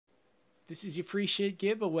This is your free shit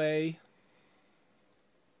giveaway.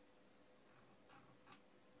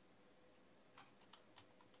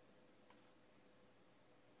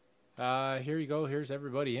 Here you go. Here's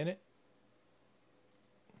everybody in it.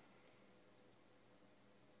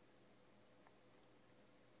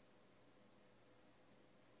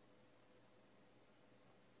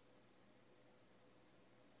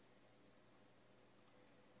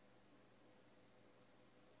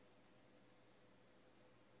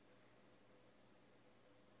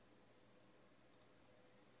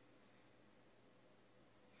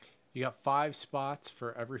 You got 5 spots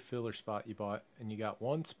for every filler spot you bought, and you got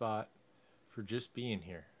 1 spot for just being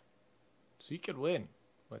here. So you could win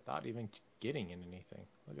without even getting in anything.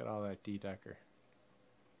 Look at all that D-Decker.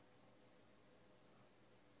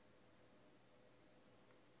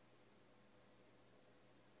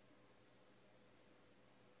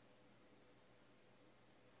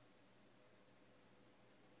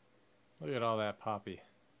 Look at all that poppy.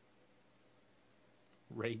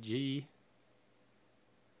 Ray G.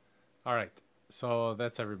 All right, so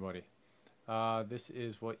that's everybody. This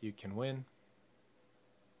is what you can win.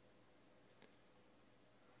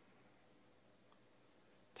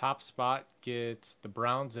 Top spot gets the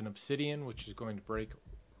Browns and Obsidian, which is going to break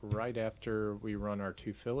right after we run our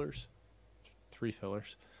 2 fillers. 3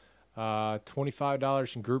 fillers.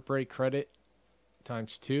 $25 in group break credit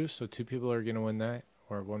times 2, so 2 people are going to win that,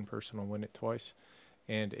 or 1 person will win it twice.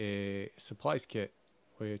 And a supplies kit,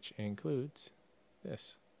 which includes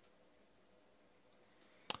this.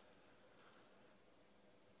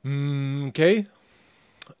 Okay.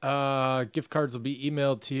 Gift cards will be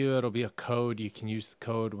emailed to you. It'll be a code. You can use the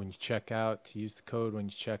code when you check out. To use the code when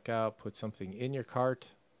you check out, put something in your cart.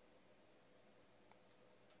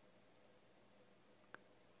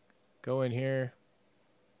 Go in here,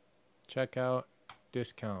 check out,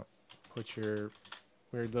 discount. Put your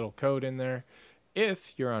weird little code in there.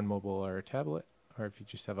 If you're on mobile or a tablet, or if you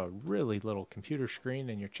just have a really little computer screen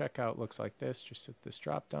and your checkout looks like this, just hit this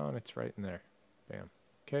drop down. It's right in there. Bam.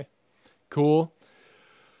 Okay. Cool.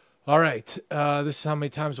 All right. This is how many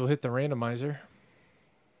times we'll hit the randomizer.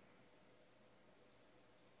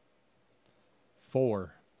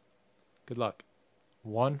 4. Good luck.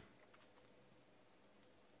 1.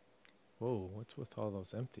 Whoa, what's with all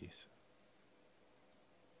those empties?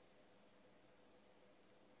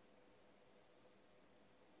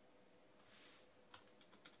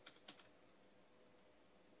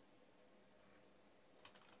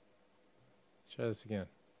 Try this again.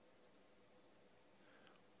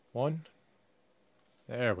 1.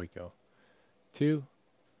 There we go. 2,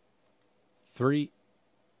 3,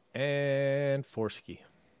 and 4 ski.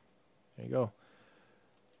 There you go.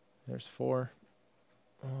 There's 4.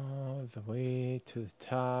 All the way to the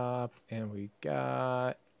top. And we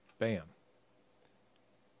got, bam.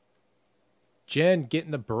 Jen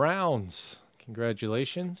getting the Browns.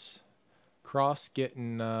 Congratulations. Cross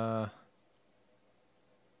getting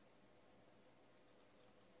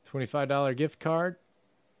 $25 gift card.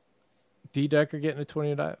 D-Decker getting a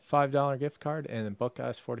 $25 gift card, and then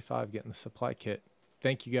Buckeyes 45 getting the supply kit.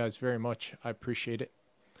 Thank you guys very much. I appreciate it.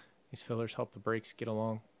 These fillers help the breaks get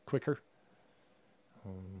along quicker.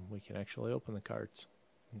 We can actually open the cards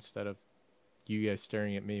instead of you guys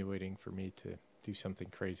staring at me waiting for me to do something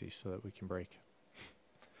crazy so that we can break.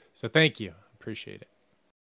 So thank you. Appreciate it.